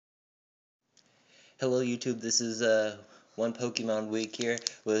Hello YouTube, this is one Pokemon week here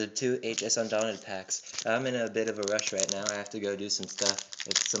with 2 HS Undaunted packs. I'm in a bit of a rush right now. I have to go do some stuff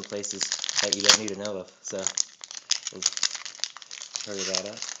at some places that you don't need to know of, so we'll hurry that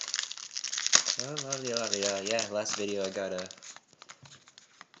up. Oh, lovely. Yeah, last video I got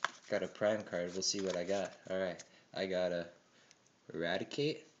a prime card. We'll see what I got. Alright, I got a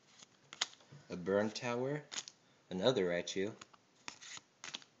Eradicate, a Burn Tower, another Raichu,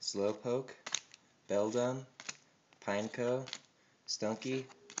 Slowpoke, Beldum, Pineco, Stunky,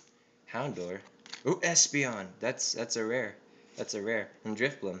 Houndour. Ooh, Espeon! That's a rare. That's a rare. And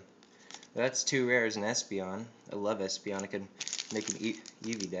Drifblim. That's 2 rares in Espeon. I love Espeon. I could make an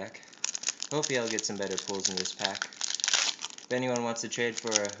Eevee deck. Hopefully I'll get some better pulls in this pack. If anyone wants to trade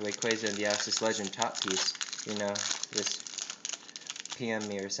for a Rayquaza and the Dialysys Legend top piece, you know, just PM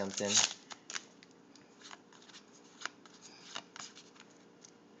me or something.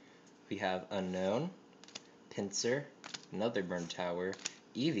 We have Unknown, Pinsir, another Burn Tower,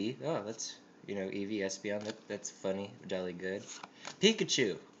 Eevee. Oh, that's, Eevee, Espeon. That's funny, jolly good.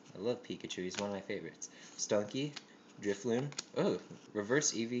 Pikachu. I love Pikachu. He's one of my favorites. Stunky, Drifloon. Oh,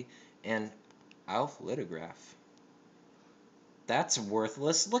 Reverse Eevee, and Alph Lithograph. That's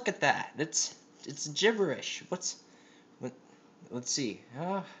worthless. Look at that. It's gibberish. Let's see.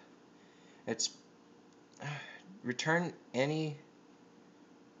 It's return any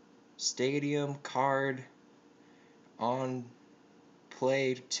stadium card on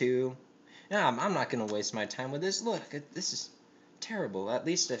play 2. No, I'm not gonna waste my time with this. Look, this is terrible. At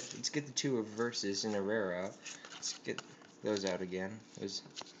least let's get the 2 reverses in a rare out. Let's get those out again. Those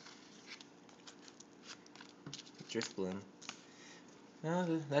Drifblim.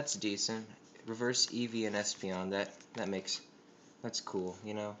 Oh, that's decent. Reverse Eevee and Espeon. That's cool.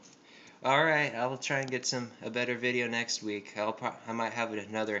 All right, I'll try and get a better video next week. I might have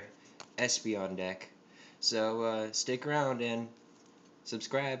another Espeon deck. So stick around and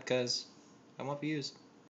subscribe, cause I want views.